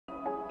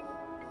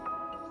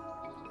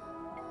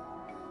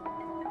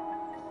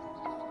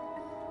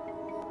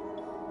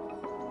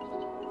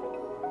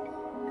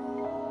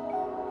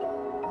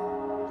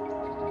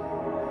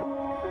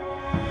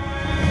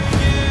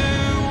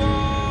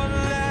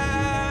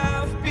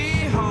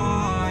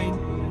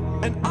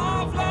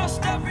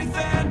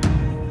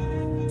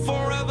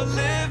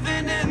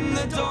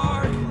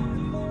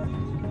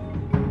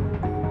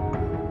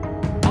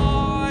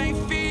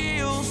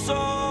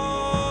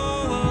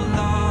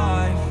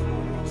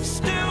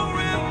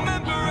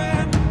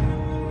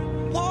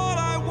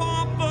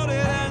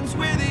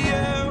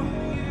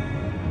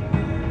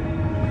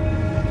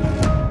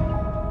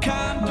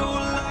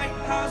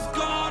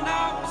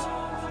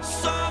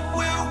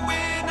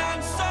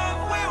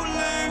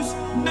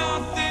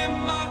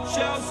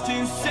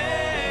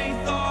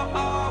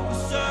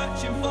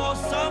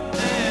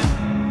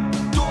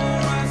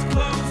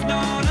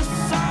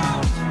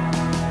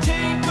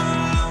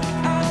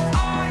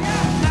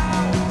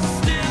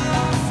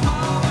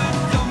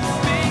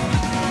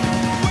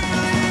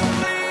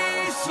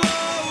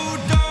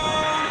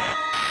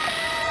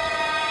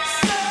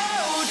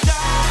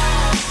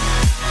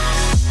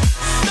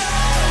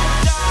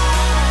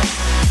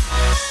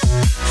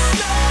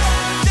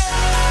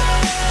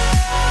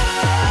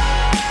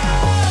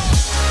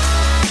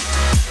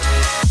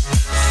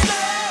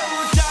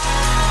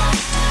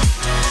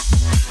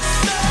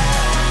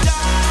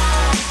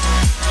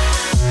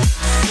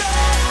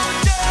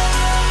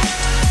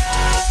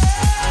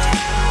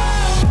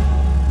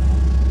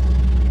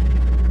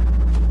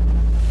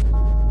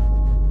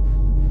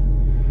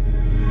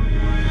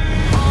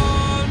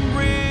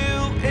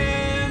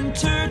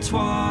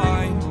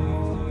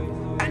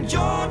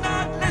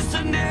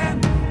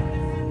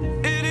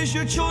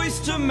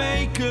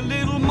make a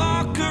little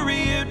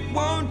mockery, it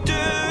won't do.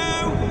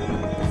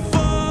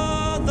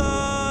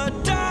 Further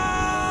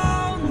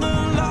down the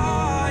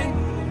line,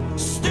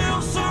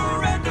 still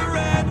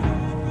surrendering,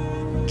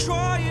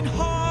 trying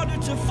harder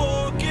to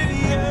forgive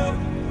you.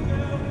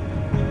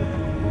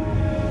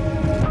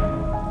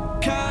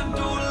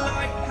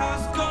 Candlelight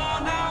has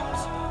gone out.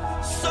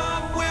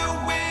 Some will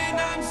win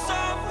and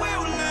some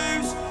will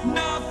lose.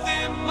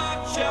 Nothing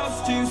much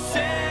else to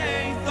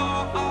say.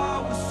 Thought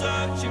I was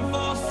searching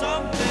for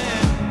something.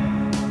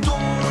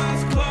 Door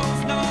has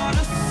closed, not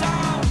a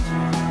sound.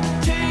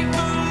 Take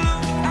a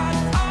look as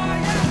I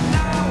am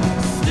now.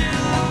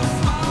 Still I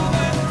smile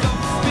but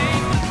don't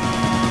speak.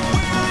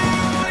 Will you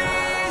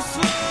please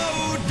slow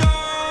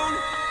down?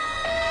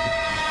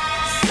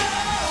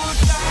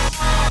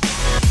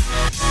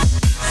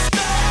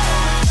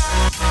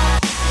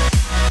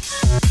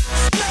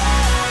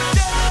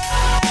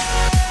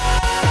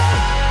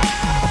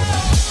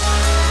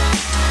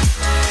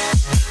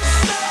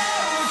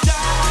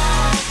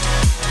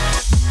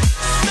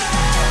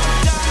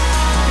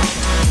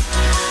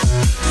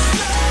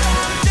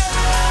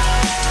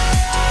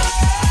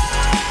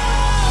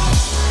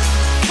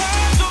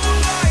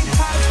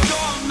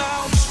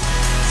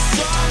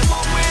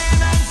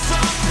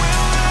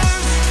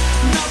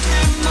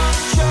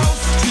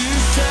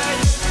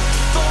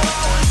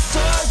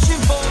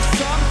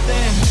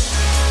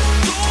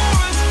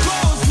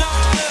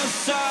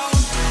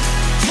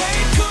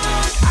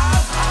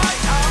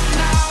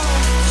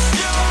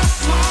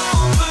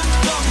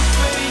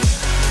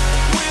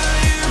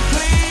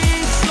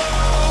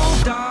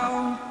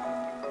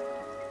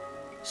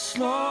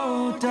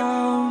 Slow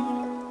down.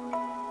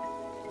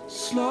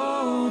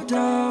 Slow down, slow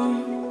down,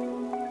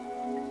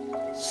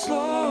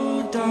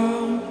 slow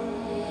down.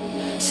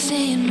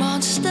 Seeing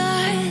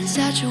monsters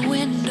at your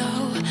window.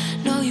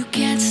 No, you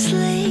can't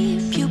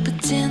sleep, you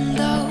pretend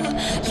though.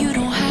 You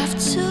don't have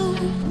to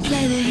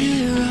play the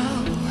hero.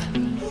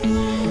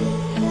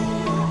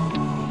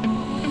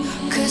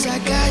 'Cause I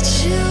got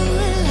you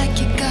like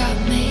you got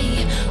me.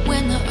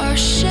 When the earth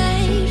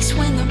shakes,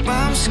 when the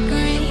bombs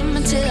scream,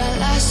 until our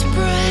last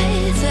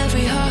breath,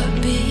 every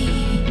heartbeat.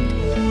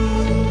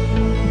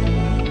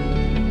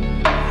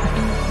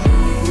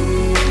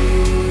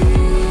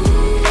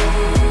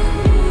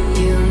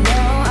 You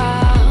know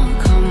I'll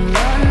come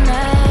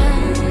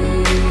running.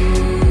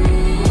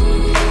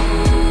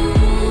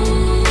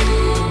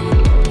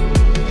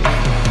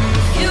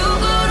 You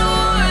go to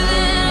war,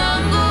 then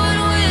I'm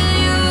going with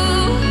you.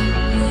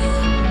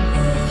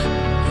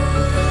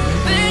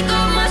 Pick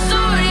up my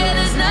sword, yeah,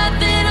 there's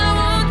nothing I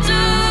won't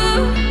do.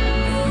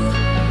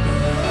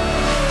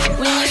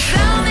 When you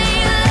sound the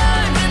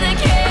alarm, when the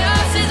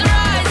chaos is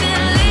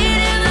rising,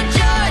 leading the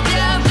charge,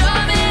 yeah, I'm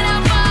coming,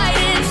 I'm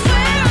fighting.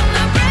 Swear on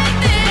the breath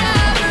that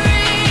I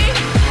breathe,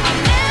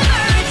 I'll never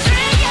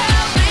retreat, yeah,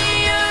 I'll be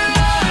your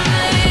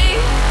army.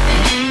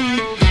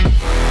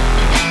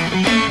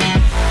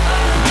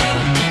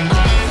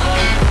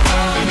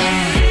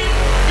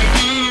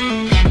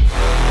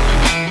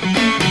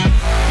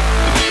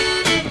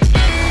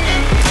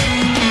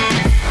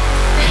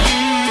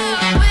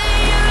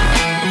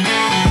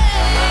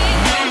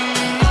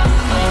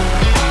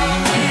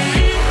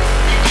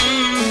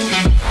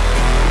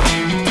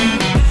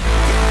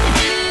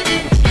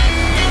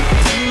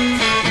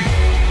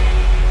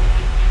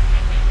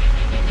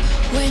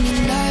 When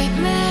your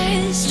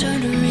nightmares turn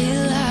to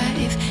real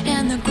life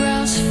and the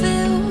ground's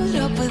filled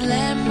up with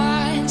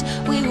landmines,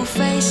 we will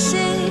face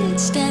it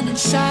standing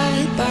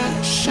side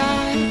by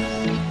side.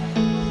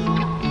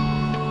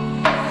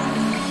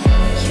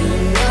 You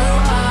know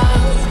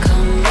I'll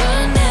come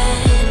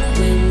running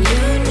when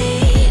you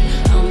need.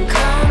 I'm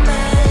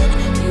coming.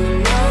 You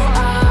know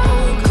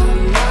I'll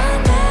come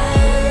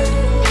running.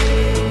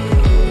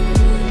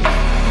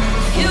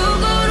 You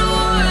go to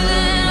war,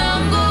 then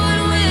I'm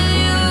going with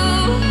you.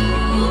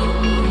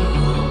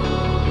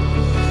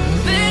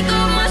 Pick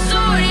up my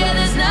sword, yeah,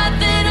 there's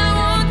nothing I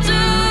won't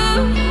do.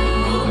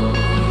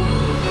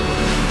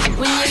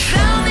 When you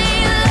sound the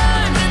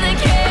alarm, when the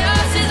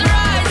chaos is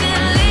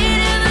rising,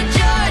 leading the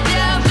charge,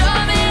 yeah, I'm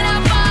coming,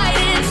 I'm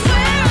fighting.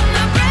 Swear on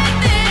the breath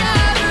that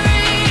I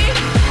breathe,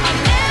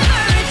 I'll never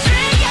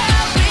retreat, yeah,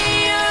 I'll be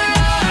your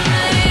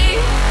army.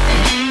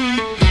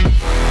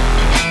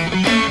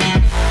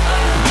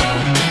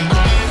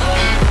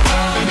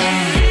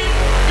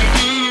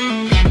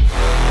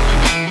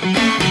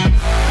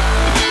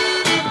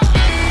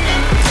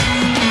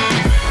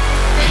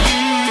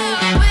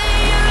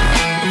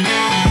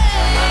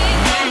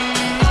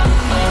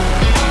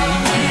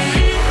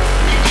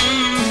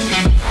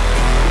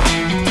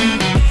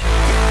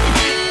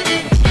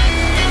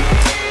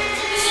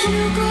 If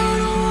you go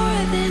to war,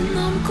 then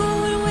I'm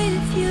going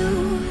with you.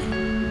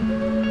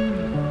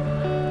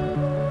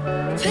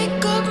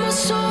 Pick up my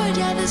sword,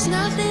 yeah, there's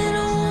nothing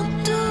I won't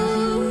do.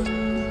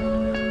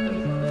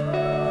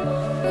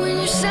 When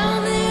you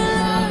sound the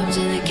alarms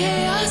and the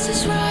chaos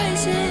is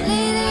rising,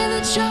 leading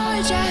the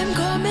charge, I'm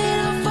coming,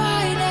 I'm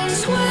fighting.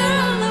 Swear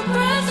on the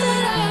breath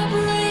that I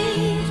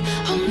breathe,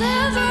 I'll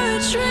never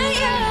retreat,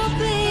 yeah, I'll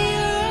be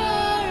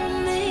your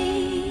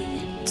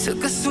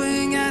Took a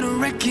swing at a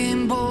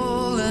wrecking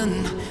ball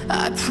and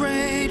I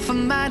prayed for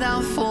my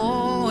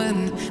downfall,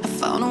 and I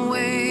found a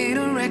way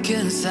to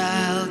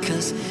reconcile,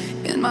 'cause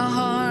in my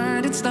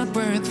heart it's not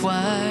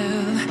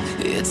worthwhile.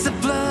 It's a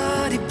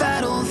bloody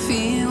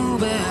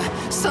battlefield where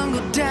some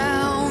go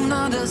down,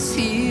 others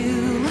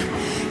heal.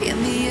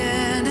 In the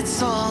end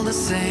it's all the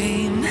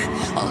same.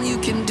 All you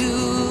can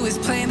do is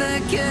play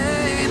the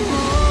game.